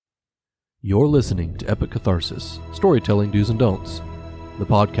You're listening to Epic Catharsis, Storytelling Do's and Don'ts, the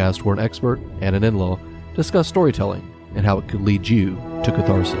podcast where an expert and an in-law discuss storytelling and how it could lead you to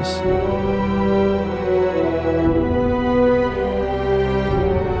catharsis.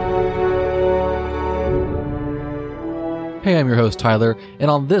 Hey, I'm your host Tyler, and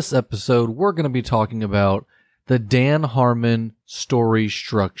on this episode we're going to be talking about the Dan Harmon story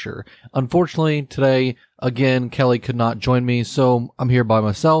structure. Unfortunately, today, again, Kelly could not join me, so I'm here by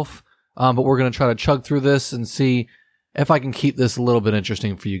myself. But we're going to try to chug through this and see if I can keep this a little bit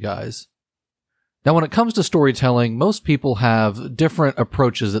interesting for you guys. Now, when it comes to storytelling, most people have different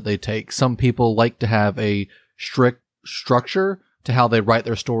approaches that they take. Some people like to have a strict structure to how they write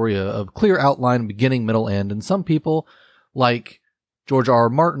their story, a clear outline, beginning, middle, end. And some people, like George R. R.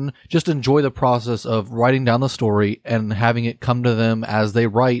 Martin, just enjoy the process of writing down the story and having it come to them as they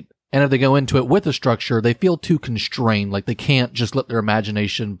write. And if they go into it with a structure, they feel too constrained, like they can't just let their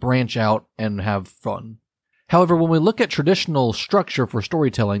imagination branch out and have fun. However, when we look at traditional structure for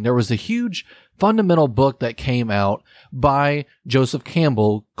storytelling, there was a huge fundamental book that came out by Joseph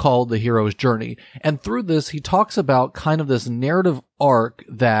Campbell called The Hero's Journey. And through this, he talks about kind of this narrative arc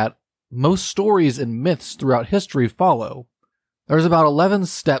that most stories and myths throughout history follow. There's about 11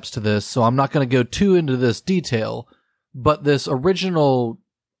 steps to this, so I'm not going to go too into this detail, but this original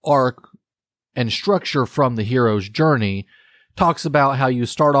arc and structure from The Hero's Journey talks about how you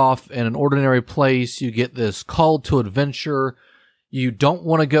start off in an ordinary place, you get this call to adventure, you don't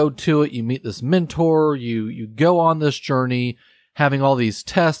want to go to it, you meet this mentor, you go on this journey, having all these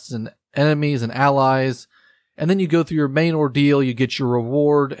tests and enemies and allies, and then you go through your main ordeal, you get your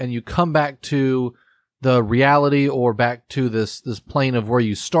reward, and you come back to the reality or back to this plane of where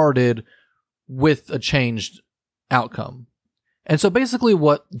you started with a changed outcome. And so basically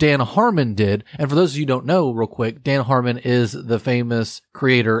what Dan Harmon did, and for those of you who don't know real quick, Dan Harmon is the famous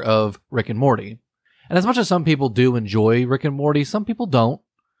creator of Rick and Morty. And as much as some people do enjoy Rick and Morty, some people don't.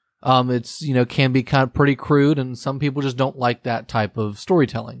 It's, can be kind of pretty crude, and some people just don't like that type of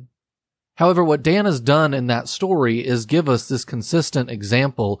storytelling. However, what Dan has done in that story is give us this consistent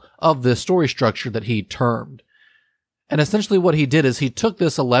example of this story structure that he termed. And essentially what he did is he took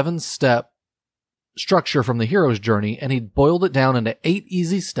this 11-step structure from The Hero's Journey and he boiled it down into 8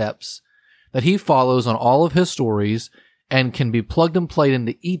 easy steps that he follows on all of his stories and can be plugged and played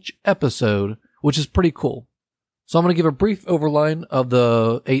into each episode, which is pretty cool. So I'm going to give a brief overline of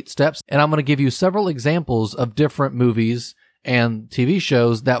the 8 steps, and I'm going to give you several examples of different movies and TV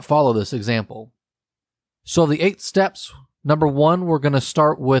shows that follow this example. So the 8 steps, number 1, we're going to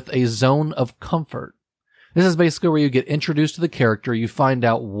start with a zone of comfort. This is basically where you get introduced to the character, you find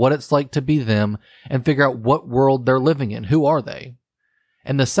out what it's like to be them, and figure out what world they're living in. Who are they?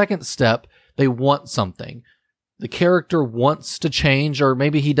 And the second step, they want something. The character wants to change, or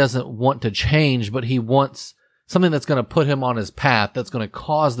maybe he doesn't want to change, but he wants something that's going to put him on his path, that's going to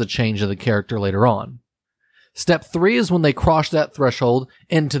cause the change of the character later on. Step 3 is when they cross that threshold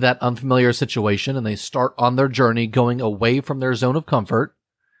into that unfamiliar situation, and they start on their journey going away from their zone of comfort.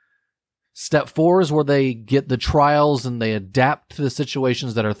 Step 4 is where they get the trials and they adapt to the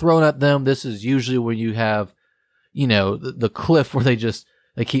situations that are thrown at them. This is usually when you have, the cliff where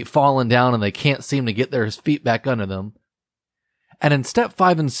they keep falling down and they can't seem to get their feet back under them. And in step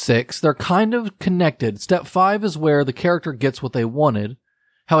 5 and 6, they're kind of connected. Step 5 is where the character gets what they wanted.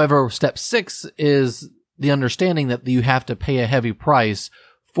 However, step 6 is the understanding that you have to pay a heavy price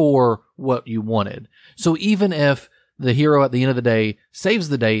for what you wanted. So even if the hero at the end of the day saves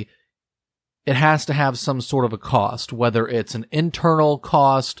the day, it has to have some sort of a cost, whether it's an internal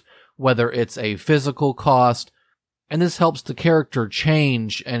cost, whether it's a physical cost, and this helps the character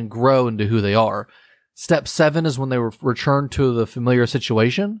change and grow into who they are. Step 7 is when they return to the familiar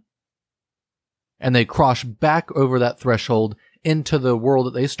situation, and they cross back over that threshold into the world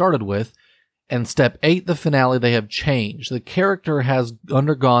that they started with. And step 8, the finale, they have changed. The character has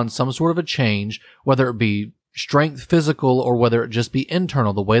undergone some sort of a change, whether it be strength, physical, or whether it just be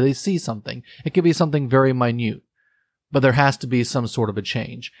internal, the way they see something. It could be something very minute, but there has to be some sort of a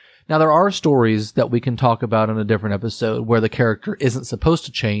change. Now, there are stories that we can talk about in a different episode where the character isn't supposed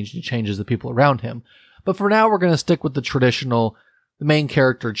to change, he changes the people around him. But for now, we're going to stick with the traditional, the main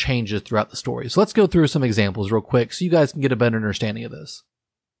character changes throughout the story. So let's go through some examples real quick so you guys can get a better understanding of this.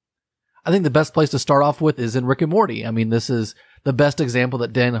 I think the best place to start off with is in Rick and Morty. I mean, this is the best example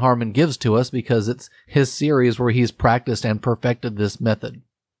that Dan Harmon gives to us because it's his series where he's practiced and perfected this method.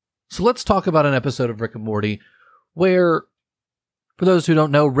 So let's talk about an episode of Rick and Morty where, for those who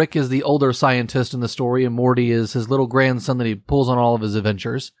don't know, Rick is the older scientist in the story and Morty is his little grandson that he pulls on all of his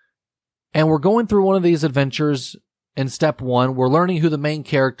adventures. And we're going through one of these adventures in step 1, we're learning who the main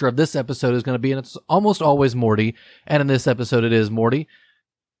character of this episode is going to be, and it's almost always Morty. And in this episode, it is Morty.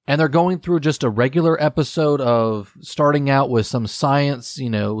 And they're going through just a regular episode of starting out with some science,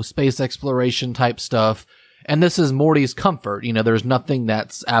 space exploration type stuff. And this is Morty's comfort. There's nothing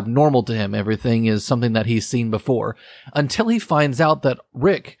that's abnormal to him. Everything is something that he's seen before. Until he finds out that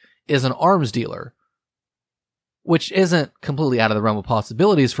Rick is an arms dealer, which isn't completely out of the realm of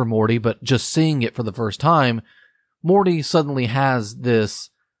possibilities for Morty, but just seeing it for the first time, Morty suddenly has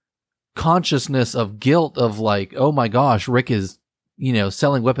this consciousness of guilt of like, oh my gosh, Rick is,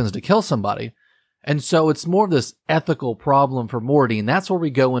 selling weapons to kill somebody. And so it's more of this ethical problem for Morty. And that's where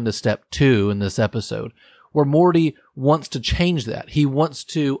we go into step 2 in this episode, where Morty wants to change that. He wants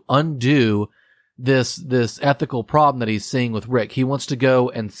to undo this ethical problem that he's seeing with Rick. He wants to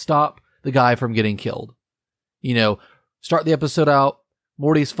go and stop the guy from getting killed. Start the episode out,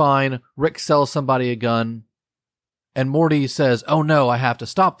 Morty's fine, Rick sells somebody a gun, and Morty says, oh no, I have to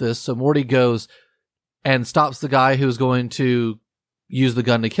stop this. So Morty goes and stops the guy who's going to use the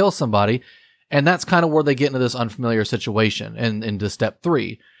gun to kill somebody. And that's kind of where they get into this unfamiliar situation and into step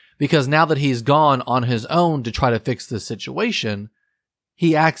 3. Because now that he's gone on his own to try to fix this situation,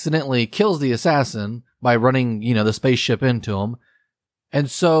 he accidentally kills the assassin by running, the spaceship into him. And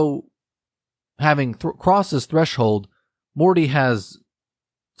so, having crossed this threshold, Morty has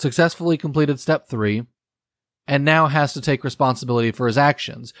successfully completed step 3 and now has to take responsibility for his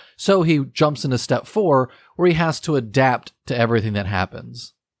actions. So he jumps into step 4, where he has to adapt to everything that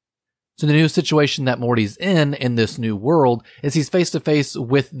happens. So the new situation that Morty's in this new world is he's face to face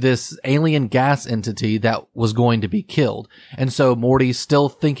with this alien gas entity that was going to be killed. And so Morty's still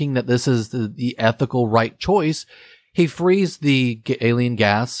thinking that this is the ethical right choice. He frees the alien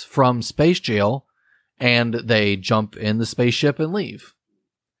gas from space jail, and they jump in the spaceship and leave.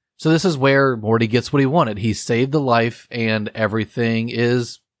 So this is where Morty gets what he wanted. He saved the life, and everything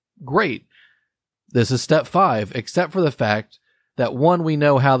is great. This is step 5, except for the fact that, one, we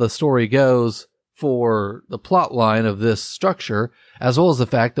know how the story goes for the plot line of this structure, as well as the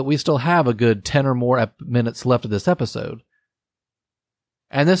fact that we still have a good 10 or more minutes left of this episode.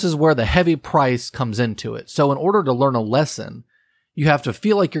 And this is where the heavy price comes into it. So in order to learn a lesson, you have to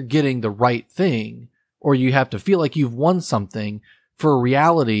feel like you're getting the right thing, or you have to feel like you've won something for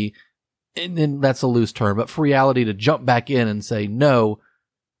reality, and that's a loose term, but for reality to jump back in and say, no,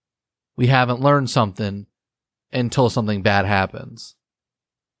 we haven't learned something until something bad happens.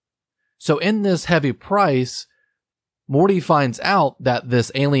 So in this heavy price, Morty finds out that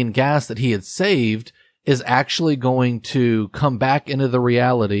this alien gas that he had saved is actually going to come back into the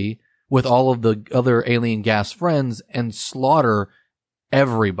reality with all of the other alien gas friends and slaughter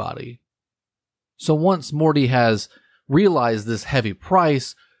everybody. So once Morty has realized this heavy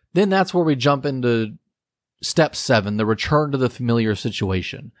price, then that's where we jump into step 7, the return to the familiar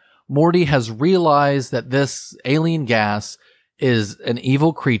situation. Morty has realized that this alien gas is an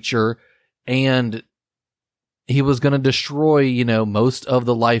evil creature, and he was going to destroy, most of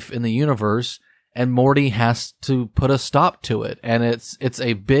the life in the universe, and Morty has to put a stop to it. And it's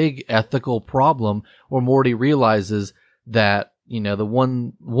a big ethical problem where Morty realizes that, the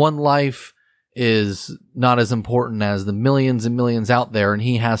one life is not as important as the millions and millions out there, and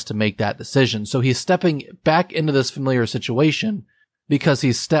he has to make that decision. So he's stepping back into this familiar situation because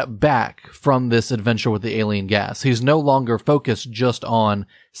he's stepped back from this adventure with the alien gas. He's no longer focused just on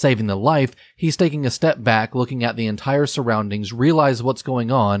saving the life. He's taking a step back, looking at the entire surroundings, realize what's going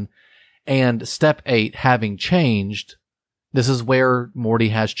on, and step 8, having changed, this is where Morty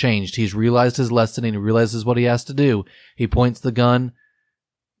has changed. He's realized his lesson and he realizes what he has to do. He points the gun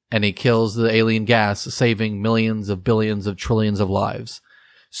and he kills the alien gas, saving millions of billions of trillions of lives.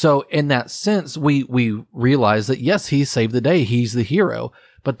 So in that sense, we realize that yes, he saved the day. He's the hero.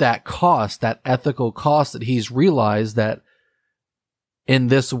 But that cost, that ethical cost that he's realized that in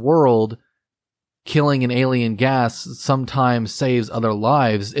this world, killing an alien gas sometimes saves other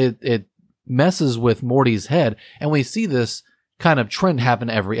lives. It messes with Morty's head. And we see this kind of trend happen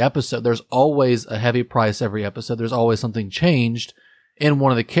every episode. There's always a heavy price every episode. There's always something changed in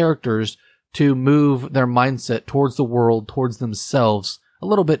one of the characters to move their mindset towards the world, towards themselves, a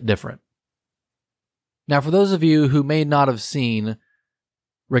little bit different. Now, for those of you who may not have seen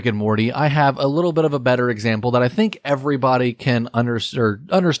Rick and Morty, I have a little bit of a better example that I think everybody can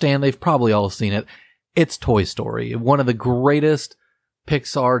understand. They've probably all seen it. It's Toy Story, one of the greatest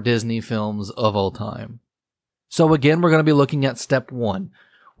Pixar Disney films of all time. So again, we're going to be looking at step 1.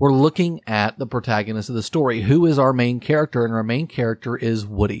 We're looking at the protagonist of the story. Who is our main character? And our main character is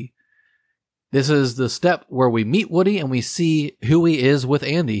Woody. This is the step where we meet Woody and we see who he is with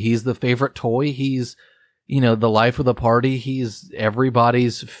Andy. He's the favorite toy. He's, the life of the party. He's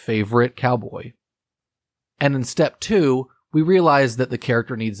everybody's favorite cowboy. And in step 2, we realize that the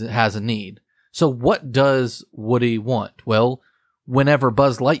character has a need. So what does Woody want? Well, whenever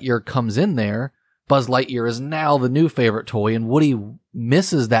Buzz Lightyear comes in there, Buzz Lightyear is now the new favorite toy, and Woody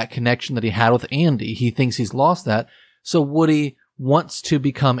misses that connection that he had with Andy. He thinks he's lost that. So Woody wants to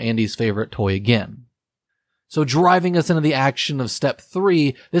become Andy's favorite toy again. So driving us into the action of step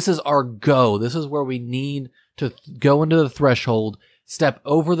 3, this is our go. This is where we need to go into the threshold, step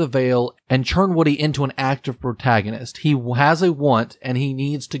over the veil, and turn Woody into an active protagonist. He has a want, and he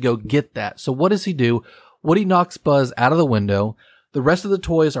needs to go get that. So what does he do? Woody knocks Buzz out of the window. The rest of the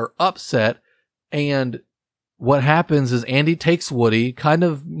toys are upset, and what happens is Andy takes Woody, kind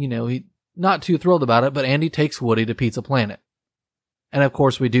of, he not too thrilled about it, but Andy takes Woody to Pizza Planet. And of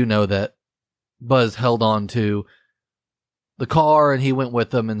course, we do know that Buzz held on to the car and he went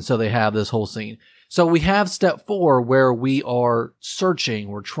with them, and so they have this whole scene. So we have step 4 where we are searching.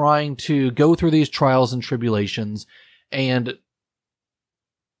 We're trying to go through these trials and tribulations and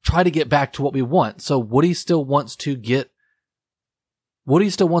try to get back to what we want. So Woody still wants to become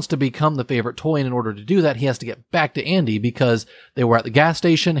the favorite toy, and in order to do that, he has to get back to Andy because they were at the gas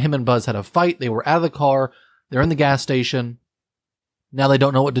station. Him and Buzz had a fight. They were out of the car. They're in the gas station. Now they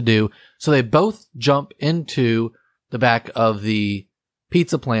don't know what to do. So they both jump into the back of the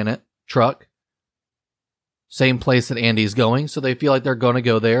Pizza Planet truck. Same place that Andy's going. So they feel like they're going to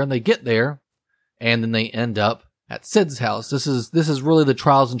go there, and they get there, and then they end up at Sid's house. This is really the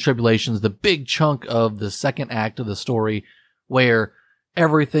trials and tribulations, the big chunk of the second act of the story where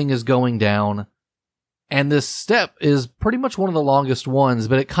everything is going down. And this step is pretty much one of the longest ones,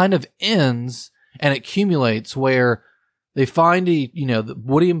 but it kind of ends and it accumulates where they find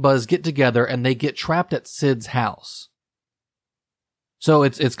Woody and Buzz get together and they get trapped at Sid's house. So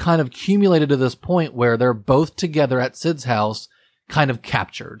it's kind of accumulated to this point where they're both together at Sid's house, kind of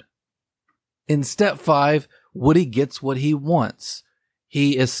captured. In step 5, Woody gets what he wants.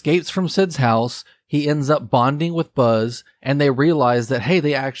 He escapes from Sid's house. He ends up bonding with Buzz, and they realize that, hey,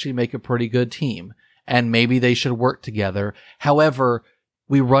 they actually make a pretty good team, and maybe they should work together. However,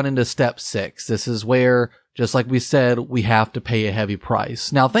 we run into step 6. This is where, just like we said, we have to pay a heavy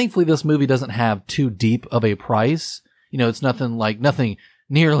price. Now, thankfully, this movie doesn't have too deep of a price. It's nothing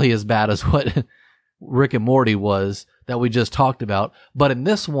nearly as bad as what Rick and Morty was that we just talked about. But in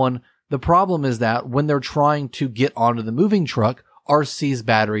this one, the problem is that when they're trying to get onto the moving truck, RC's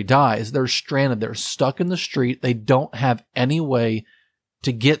battery dies. They're stranded. They're stuck in the street. They don't have any way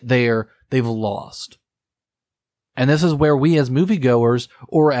to get there. They've lost. And this is where we as moviegoers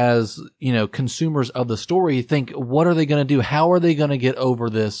or as, consumers of the story think, what are they going to do? How are they going to get over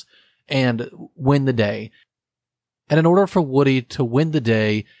this and win the day? And in order for Woody to win the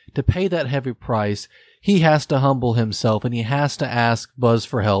day, to pay that heavy price, he has to humble himself and he has to ask Buzz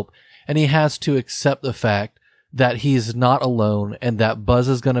for help, and he has to accept the fact that he's not alone and that Buzz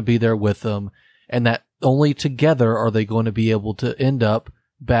is going to be there with him, and that only together are they going to be able to end up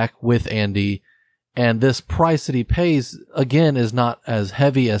back with Andy. And this price that he pays, again, is not as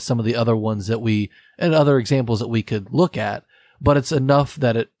heavy as some of the other ones and other examples that we could look at, but it's enough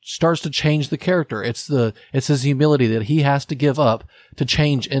that it starts to change the character. It's his humility that he has to give up to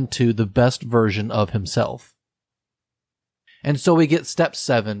change into the best version of himself. And so we get step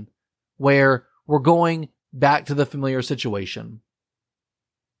 7, where we're going back to the familiar situation,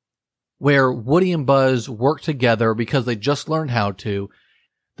 where Woody and Buzz work together because they just learned how to.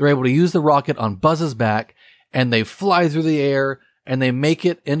 They're able to use the rocket on Buzz's back, and they fly through the air, and they make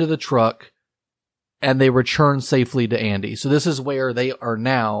it into the truck, and they return safely to Andy. So this is where they are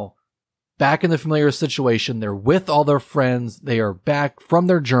now back in the familiar situation. They're with all their friends. They are back from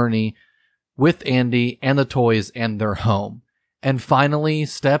their journey with Andy and the toys, and they're home. And finally,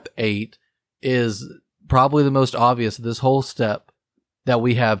 step 8 is probably the most obvious of this whole step that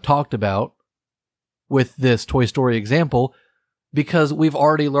we have talked about with this Toy Story example, because we've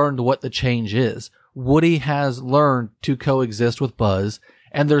already learned what the change is. Woody has learned to coexist with Buzz,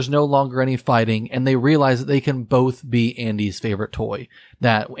 and there's no longer any fighting, and they realize that they can both be Andy's favorite toy.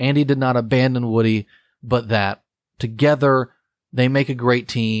 That Andy did not abandon Woody, but that together they make a great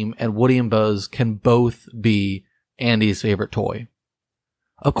team, and Woody and Buzz can both be Andy's favorite toy.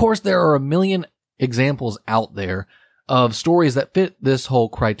 Of course, there are a million examples out there of stories that fit this whole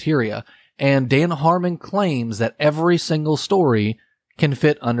criteria, and Dan Harmon claims that every single story can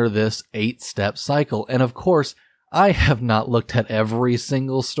fit under this 8-step cycle. And of course, I have not looked at every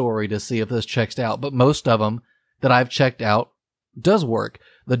single story to see if this checks out, but most of them that I've checked out does work.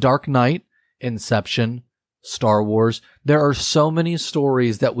 The Dark Knight, Inception, Star Wars. There are so many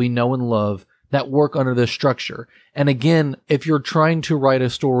stories that we know and love that work under this structure. And again, if you're trying to write a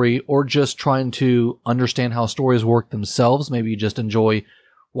story or just trying to understand how stories work themselves, maybe you just enjoy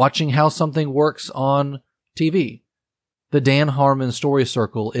watching how something works on TV. The Dan Harmon Story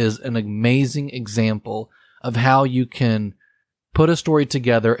Circle is an amazing example of how you can put a story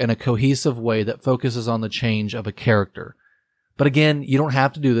together in a cohesive way that focuses on the change of a character. But again, you don't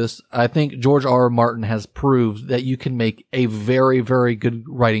have to do this. I think George R. R. Martin has proved that you can make a very, very good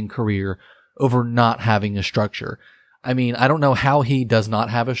writing career over not having a structure. I mean, I don't know how he does not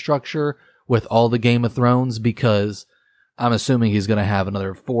have a structure with all the Game of Thrones, because I'm assuming he's going to have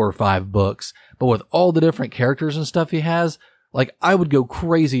another 4 or 5 books. But with all the different characters and stuff he has, like, I would go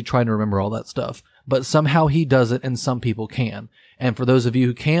crazy trying to remember all that stuff. But somehow he does it, and some people can. And for those of you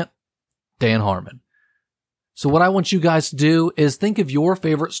who can't, Dan Harmon. So what I want you guys to do is think of your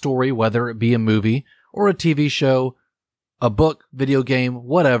favorite story, whether it be a movie or a TV show, a book, video game,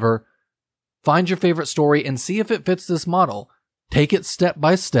 whatever. Find your favorite story and see if it fits this model. Take it step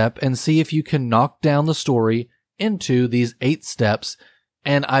by step and see if you can knock down the story into these 8 steps.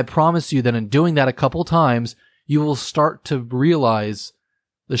 And I promise you that in doing that a couple times, you will start to realize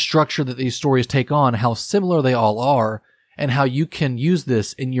the structure that these stories take on, how similar they all are, and how you can use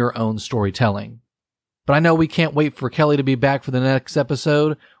this in your own storytelling. But I know we can't wait for Kelly to be back for the next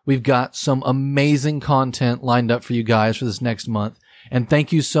episode. We've got some amazing content lined up for you guys for this next month. And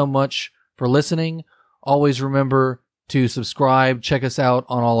thank you so much for listening. Always remember to subscribe. Check us out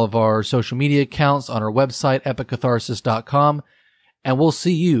on all of our social media accounts, on our website, epiccatharsis.com. And we'll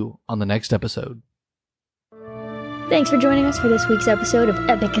see you on the next episode. Thanks for joining us for this week's episode of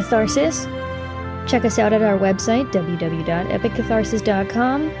Epic Catharsis. Check us out at our website,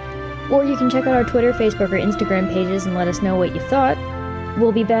 www.epiccatharsis.com. Or you can check out our Twitter, Facebook, or Instagram pages and let us know what you thought.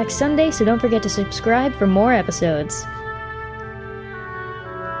 We'll be back Sunday, so don't forget to subscribe for more episodes.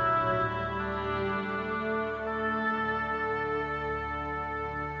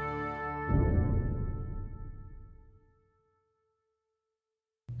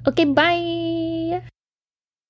 Okay, bye!